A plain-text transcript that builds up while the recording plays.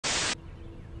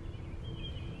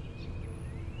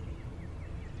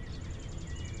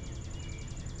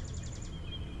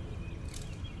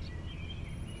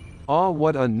Aw,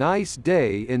 what a nice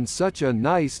day in such a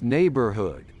nice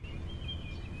neighborhood.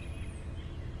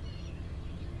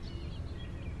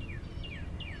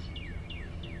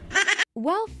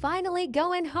 Well, finally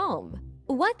going home.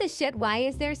 What the shit, why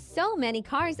is there so many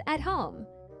cars at home?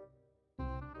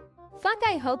 Fuck,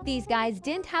 I hope these guys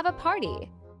didn't have a party.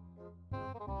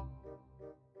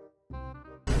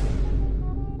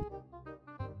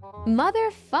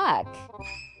 Motherfuck.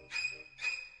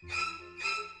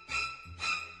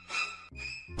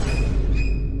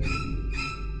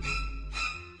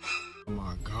 Oh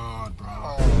my god, bro.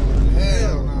 Oh,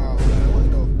 hell no, man. What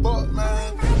the fuck,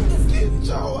 man? Get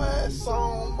your ass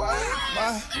on, boy.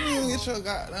 You get your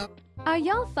goddamn. Are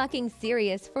y'all fucking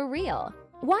serious for real?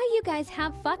 Why you guys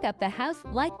have fuck up the house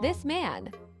like this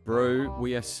man? Bro,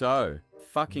 we are so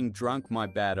fucking drunk, my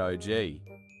bad OG.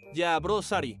 Yeah, bro,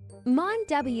 sorry. Mon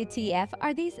WTF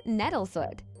are these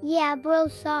Nettlesoot? Yeah, bro,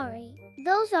 sorry.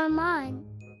 Those are mine.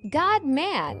 God,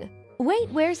 man. Wait,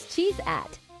 where's Cheese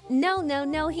at?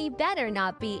 No, he better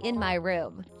not be in my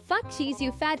room. Fuck Cheese,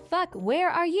 you fat fuck, where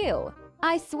are you?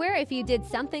 I swear if you did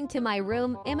something to my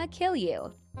room, I'ma kill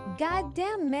you.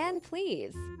 Goddamn, man,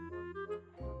 please.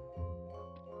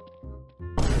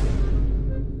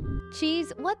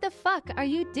 Cheese, what the fuck are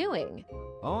you doing?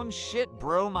 Oh shit,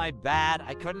 bro, my bad.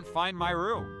 I couldn't find my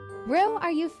room. Bro,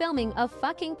 are you filming a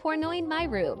fucking porno in my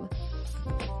room?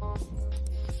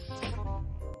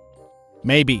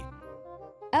 Maybe.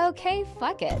 Okay,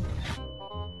 fuck it.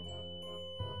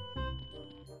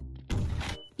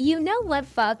 You know what,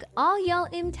 fuck all y'all,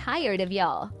 I'm tired of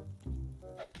y'all.